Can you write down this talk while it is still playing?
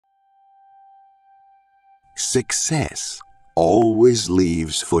Success always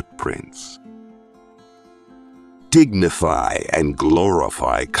leaves footprints. Dignify and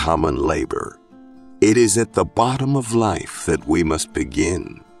glorify common labor. It is at the bottom of life that we must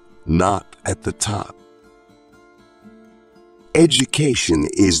begin, not at the top. Education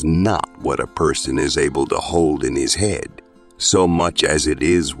is not what a person is able to hold in his head, so much as it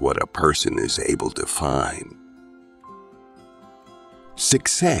is what a person is able to find.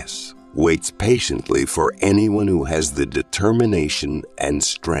 Success waits patiently for anyone who has the determination and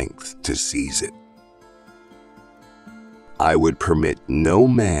strength to seize it. I would permit no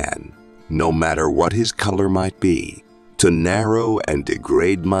man, no matter what his color might be, to narrow and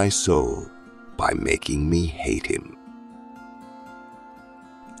degrade my soul by making me hate him.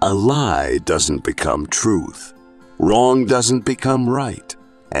 A lie doesn't become truth, wrong doesn't become right,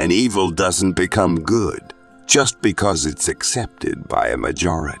 and evil doesn't become good just because it's accepted by a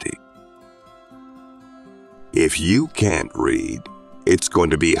majority. If you can't read, it's going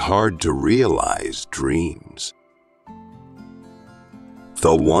to be hard to realize dreams.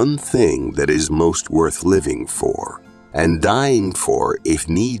 The one thing that is most worth living for, and dying for if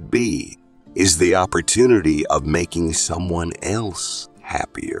need be, is the opportunity of making someone else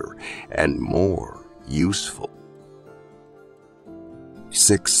happier and more useful.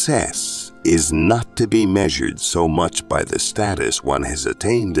 Success is not to be measured so much by the status one has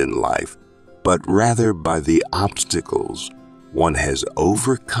attained in life, but rather by the obstacles one has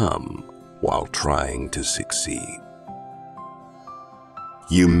overcome while trying to succeed.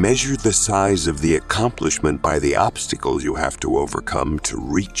 You measure the size of the accomplishment by the obstacles you have to overcome to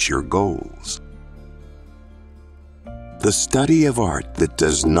reach your goals. The study of art that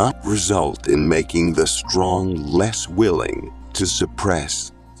does not result in making the strong less willing to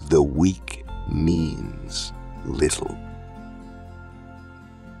suppress the weak means little.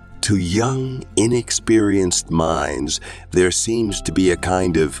 To young, inexperienced minds, there seems to be a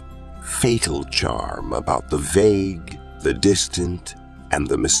kind of fatal charm about the vague, the distant, and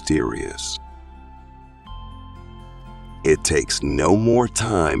the mysterious. It takes no more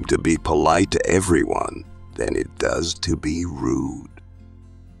time to be polite to everyone than it does to be rude.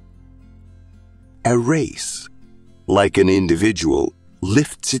 A race, like an individual,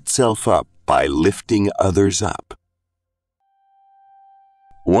 lifts itself up by lifting others up.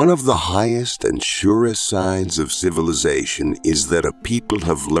 One of the highest and surest signs of civilization is that a people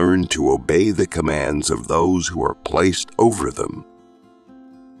have learned to obey the commands of those who are placed over them.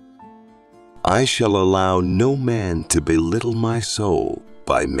 I shall allow no man to belittle my soul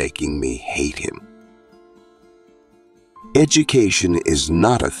by making me hate him. Education is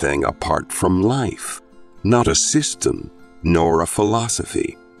not a thing apart from life, not a system, nor a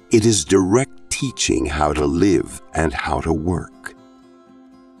philosophy. It is direct teaching how to live and how to work.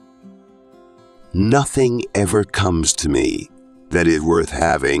 Nothing ever comes to me that is worth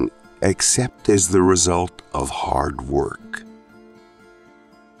having except as the result of hard work.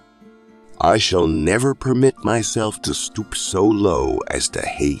 I shall never permit myself to stoop so low as to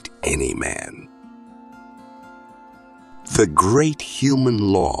hate any man. The great human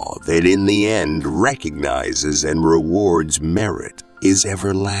law that in the end recognizes and rewards merit is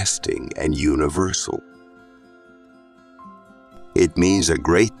everlasting and universal. It means a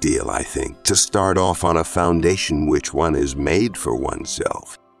great deal, I think, to start off on a foundation which one has made for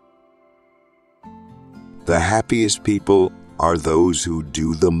oneself. The happiest people are those who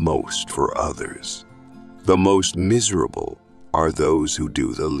do the most for others. The most miserable are those who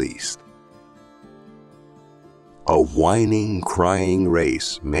do the least. A whining, crying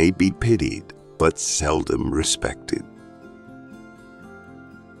race may be pitied, but seldom respected.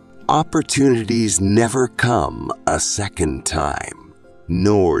 Opportunities never come a second time,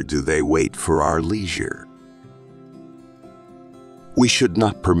 nor do they wait for our leisure. We should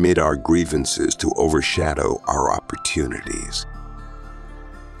not permit our grievances to overshadow our opportunities.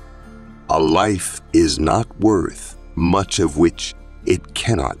 A life is not worth much of which it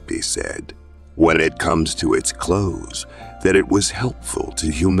cannot be said, when it comes to its close, that it was helpful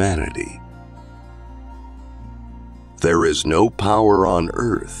to humanity. There is no power on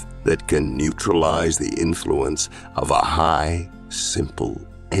earth that can neutralize the influence of a high, simple,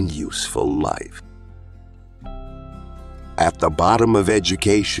 and useful life. At the bottom of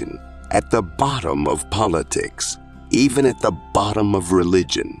education, at the bottom of politics, even at the bottom of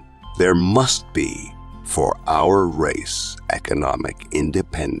religion, there must be, for our race, economic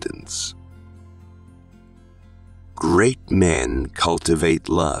independence. Great men cultivate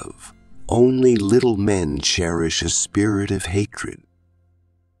love. Only little men cherish a spirit of hatred.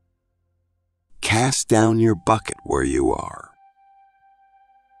 Cast down your bucket where you are.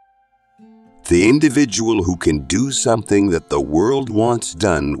 The individual who can do something that the world wants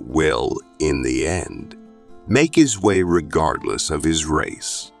done will, in the end, make his way regardless of his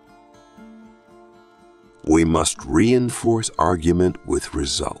race. We must reinforce argument with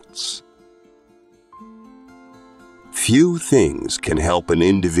results. Few things can help an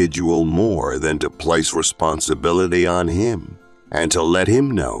individual more than to place responsibility on him and to let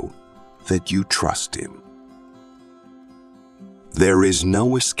him know that you trust him. There is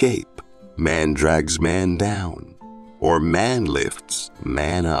no escape. Man drags man down, or man lifts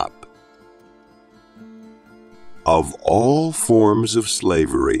man up. Of all forms of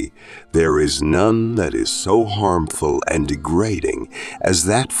slavery, there is none that is so harmful and degrading as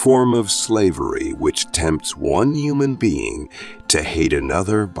that form of slavery which tempts one human being to hate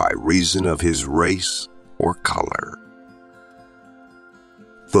another by reason of his race or color.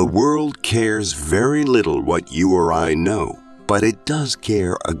 The world cares very little what you or I know, but it does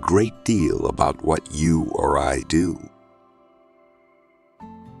care a great deal about what you or I do.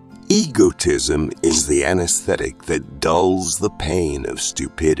 Egotism is the anesthetic that dulls the pain of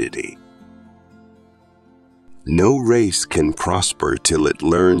stupidity. No race can prosper till it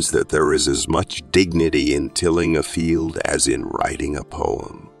learns that there is as much dignity in tilling a field as in writing a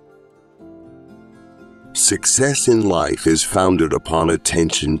poem. Success in life is founded upon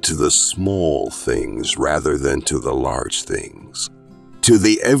attention to the small things rather than to the large things, to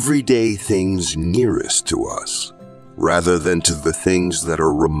the everyday things nearest to us, rather than to the things that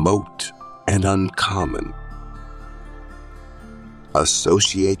are remote and uncommon.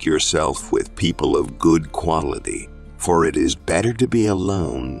 Associate yourself with people of good quality, for it is better to be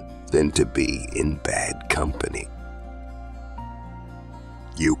alone than to be in bad company.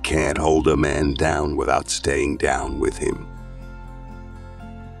 You can't hold a man down without staying down with him.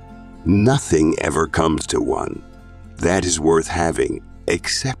 Nothing ever comes to one that is worth having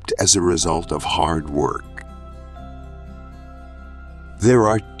except as a result of hard work. There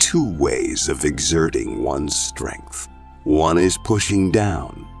are two ways of exerting one's strength. One is pushing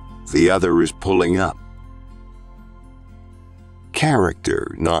down, the other is pulling up.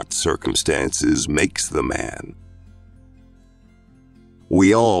 Character, not circumstances, makes the man.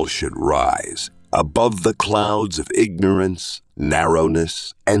 We all should rise above the clouds of ignorance,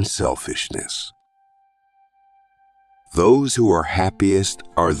 narrowness, and selfishness. Those who are happiest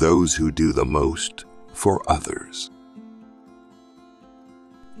are those who do the most for others.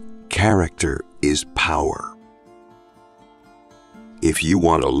 Character is power. If you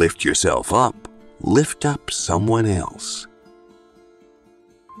want to lift yourself up, lift up someone else.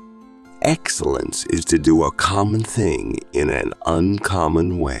 Excellence is to do a common thing in an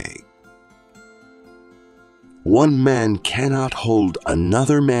uncommon way. One man cannot hold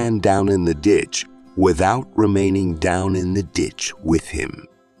another man down in the ditch without remaining down in the ditch with him.